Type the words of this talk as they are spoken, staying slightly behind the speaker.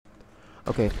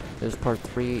Okay, this is part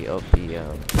 3 of the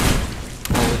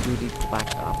Call of Duty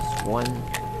Black Ops 1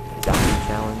 Zombie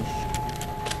Challenge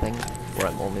thing, where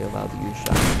I'm only allowed to use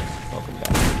shotguns. Welcome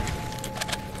back.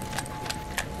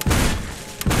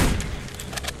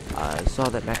 I saw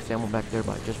that max ammo back there,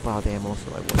 but I just bought ammo,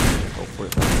 so I wasn't going to go for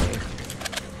it right away.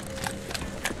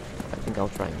 I think I'll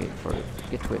try and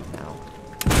get to it now.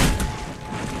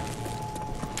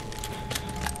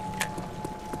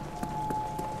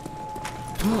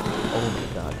 Oh my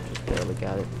god, just barely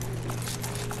got it.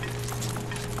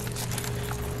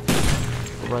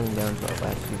 We're running down to our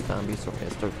last few zombies, so we're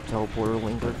gonna start the teleporter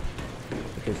linger.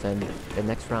 Because then the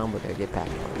next round we're gonna get pack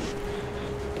punch.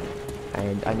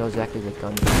 And I know exactly the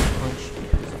gun to pack punch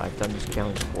because I've done this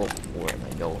challenge before and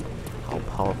I know how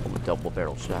powerful the double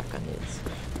barrel shotgun is.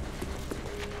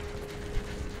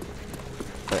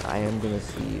 But I am gonna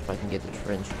see if I can get the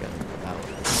trench gun without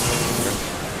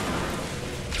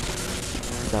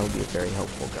that would be a very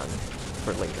helpful gun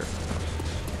for later.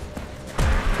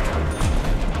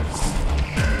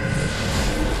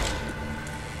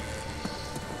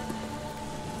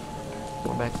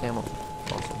 More max ammo.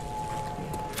 Awesome.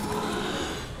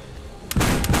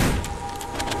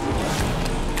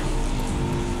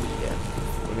 Yeah,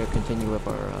 we're gonna continue with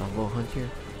our low hunt here.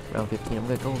 Round 15. I'm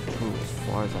gonna go through as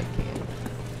far as I can.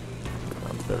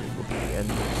 Round 30 will be the end.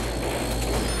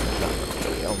 Not round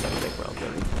 30. I'll never make round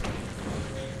 30.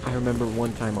 I remember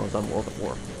one time I was on World at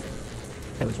War.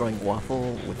 I was running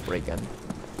Waffle with ray gun.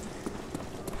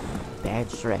 Bad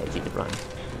strategy to run.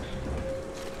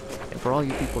 And for all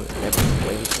you people that never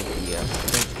played with the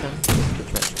trench gun, this is the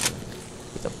trench gun.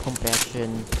 It's a pump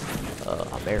action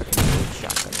American-made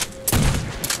shotgun.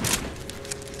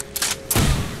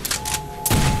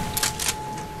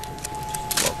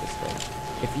 Love this thing.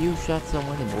 If you shot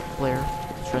someone in multiplayer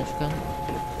with a trench gun,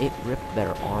 it ripped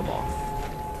their arm off.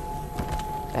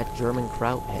 That German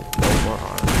Kraut had no more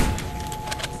arms.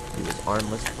 He was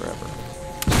armless forever.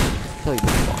 Until he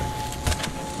was gone.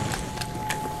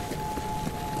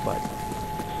 But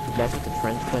that's what the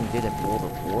trench gun did in World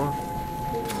at War.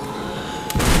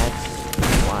 That's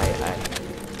why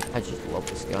I just love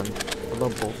this gun. I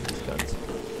love both of these guns.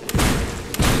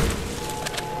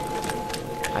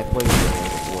 I played the World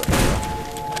at War era.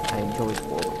 I enjoyed the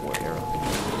World at War era.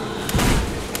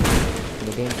 When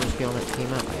the game first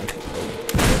came out, I actually played it.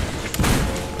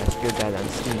 I scared that on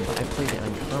Steam, but I played it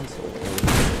on console.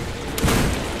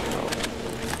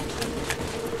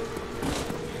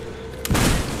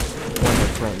 One of my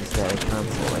friends had a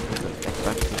console, I think like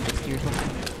Xbox 360 or something.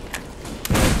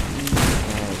 And he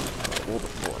had World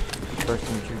at War. He first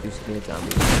introduced me to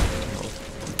zombies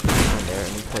on there,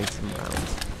 and we played some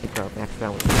rounds. I think our max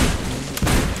round was 15.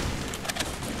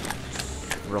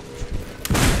 Rook.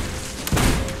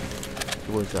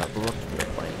 It was Baroque we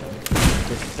were playing.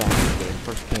 This is back when the game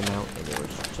first came out, and there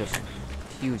was just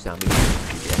few zombies. I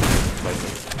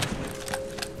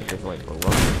think there's like Baroque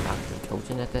and Dr.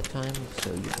 Toten at that time, so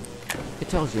it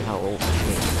tells you how old the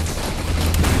game is.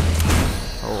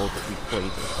 How old we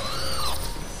played it.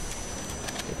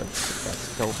 Okay,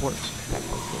 let's teleport back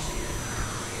like this.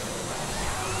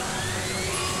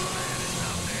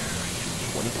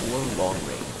 24 long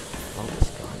range. Love this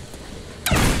gun.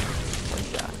 One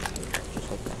shot. Just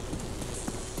like that.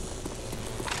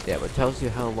 Yeah, but it tells you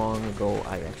how long ago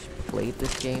I actually played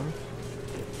this game.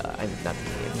 I mean, not the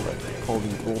game, but Call of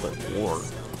Duty World at War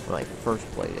when I first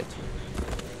played it.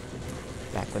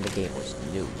 Back when the game was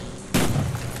new.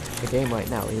 The game right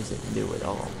now isn't new at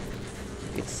all.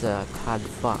 It's COD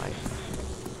 5.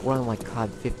 We're on like COD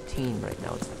 15 right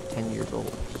now. It's 10 years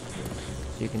old.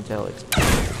 So you can tell it's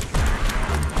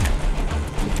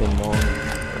been long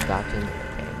forgotten.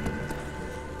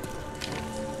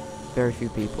 Very few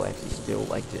people actually still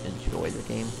like to enjoy the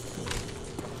game.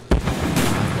 I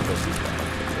know those people that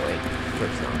like to enjoy it for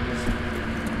zombies.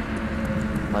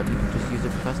 A lot of people just use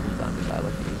it for custom zombies. I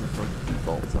like to use it for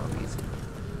default zombies.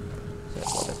 So I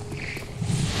love it.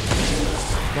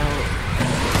 Now,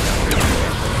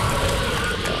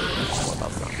 more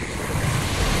about zombies.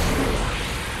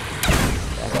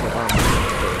 That's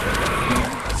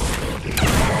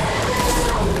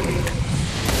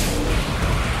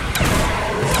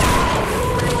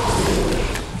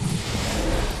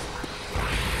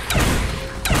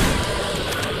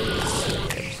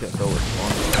what go as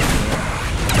long as I can.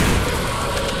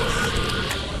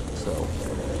 So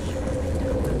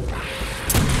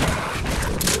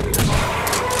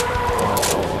I'll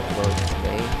upload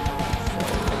today.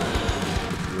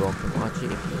 So you all can watch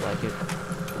it if you like it.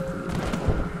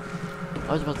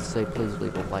 I was about to say please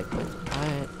leave a like, but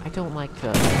I don't like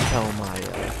to tell my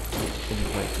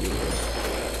invite viewers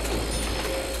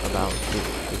about.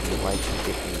 If you like, if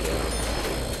you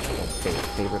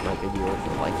favorite my video, if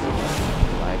you like it,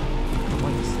 subscribe. I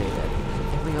want to say that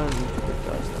because every other YouTuber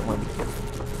does. I want to be careful.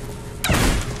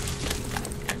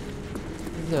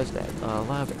 He does that.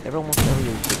 Almost every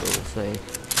YouTuber will say,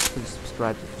 please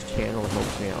subscribe to this channel, it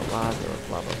helps me out a lot, or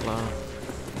blah blah blah.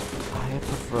 I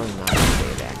prefer not to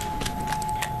say that.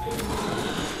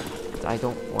 I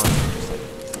don't want to just like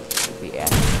be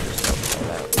asking yourself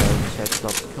about that. I just had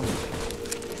stuff come with me.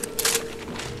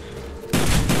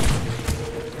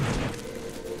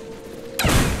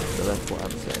 So that's what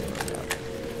I'm saying right now.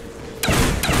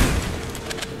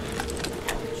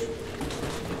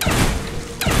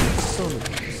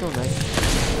 It's so nice to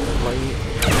play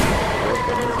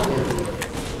again.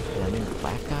 And I mean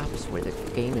Black Ops, where the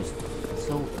game is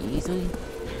so easy.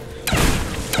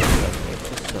 It's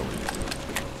just so easy.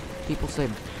 People say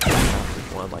Black Ops is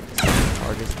one of like the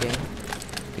hardest game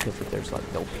because there's like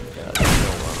no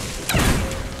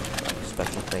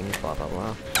special things, blah blah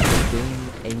blah. The game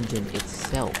engine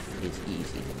itself is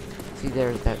easy. See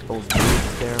there's those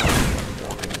moves there, like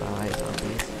walking by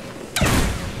zombies.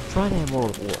 Try to have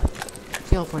World War.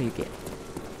 See how far you get.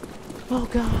 Oh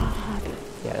god!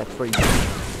 Yeah, that's where you get.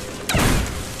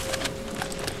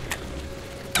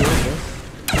 Doing this,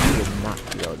 you would not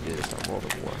be able to do this on World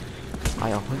of War.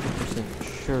 I 100%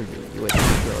 assure you would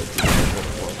not be able to do this on World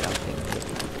of War without getting hit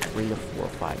 3 to 4 or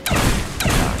 5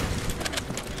 times.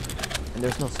 And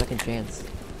there's no second chance.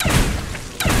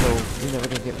 So, you're never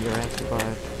gonna get your ass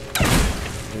survived.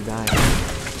 You die. You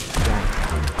die.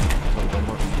 So, one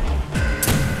more.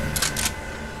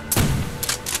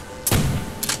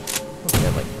 Okay, I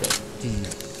like that.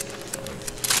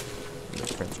 The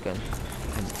French gun.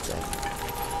 I need that.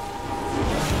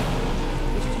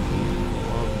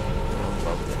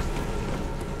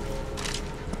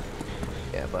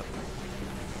 Yeah, but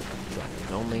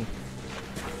shotgun only. You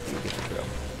get the drill.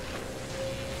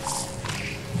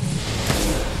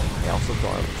 I also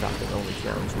thought of shotgun only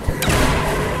challenge, which I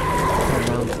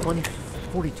around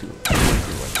 42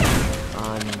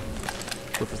 on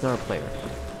with another player.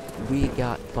 We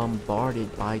got bombarded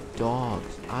by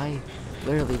dogs. I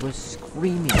literally was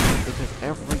screaming because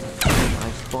every time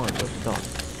I spawned was a dog.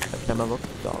 Every time I looked,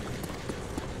 a dog.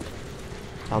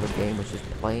 How the game was just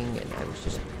playing, and I was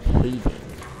just hating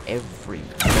every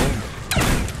moment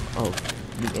of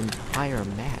the entire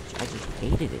match. I just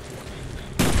hated it.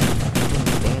 I couldn't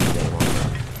stand it any longer.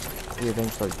 We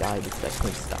eventually died because I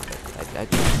couldn't stop it. I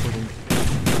just couldn't.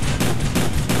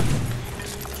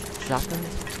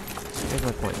 Shotguns? Here's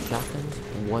my point. Shotguns,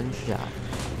 one shot.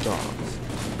 Dogs.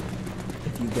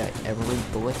 If you got every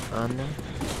bullet on them,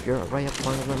 if you're right up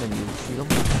front of them and you shoot them,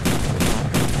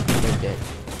 they're dead.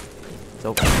 It's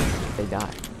over. They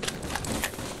die.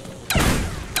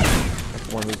 That's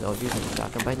one reason I was using the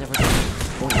shotgun, but I never got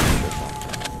going to the shotgun.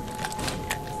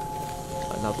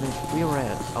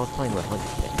 I was playing with 100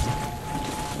 pins.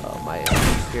 My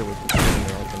spear was in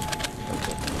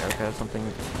America or something.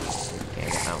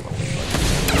 And I don't know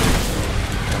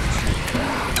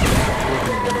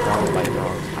what by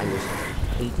dogs, I was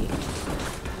hating it.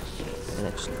 And I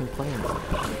just couldn't play anymore.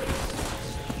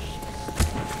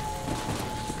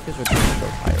 Because we're doing so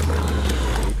higher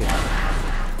rated.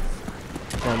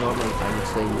 Now normally I would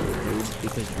say you're a noob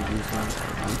because you're using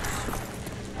nukes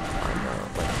on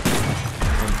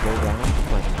go down,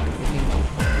 but you're using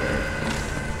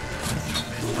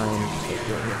time to get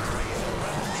your hits.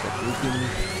 It's like looking,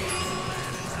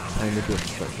 trying to do it,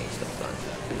 start getting stuff done.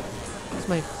 This is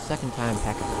my second time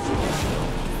packing this shit.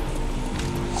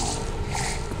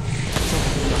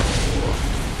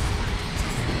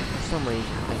 For some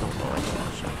reason, I don't know, I don't want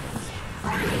a shotgun.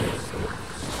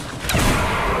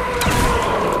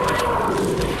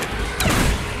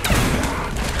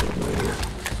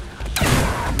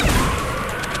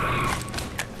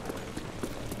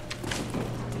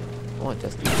 I want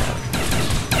just these out.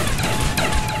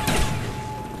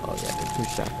 Oh yeah, there's 2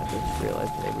 shotguns. I just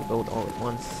realized they reload all at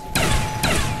once.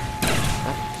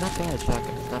 Not bad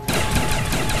shotguns, not bad.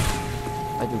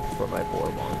 I do prefer my more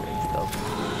long range though.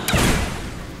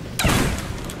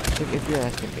 If you're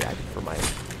asking me, I prefer my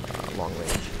long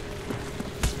range.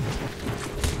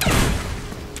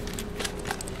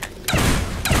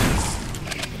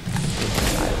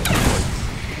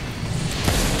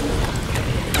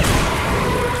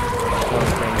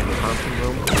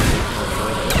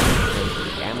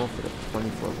 For the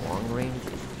 24 long range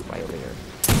is right there.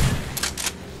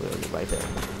 Literally right there.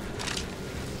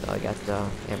 So I got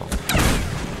ammo.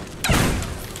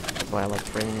 That's why I like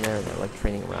training there, and I like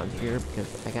training around here because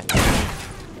I got ammo.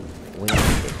 When I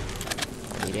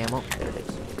need ammo, there it is.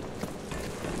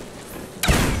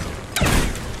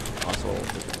 Awesome. So there's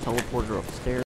a teleporter upstairs.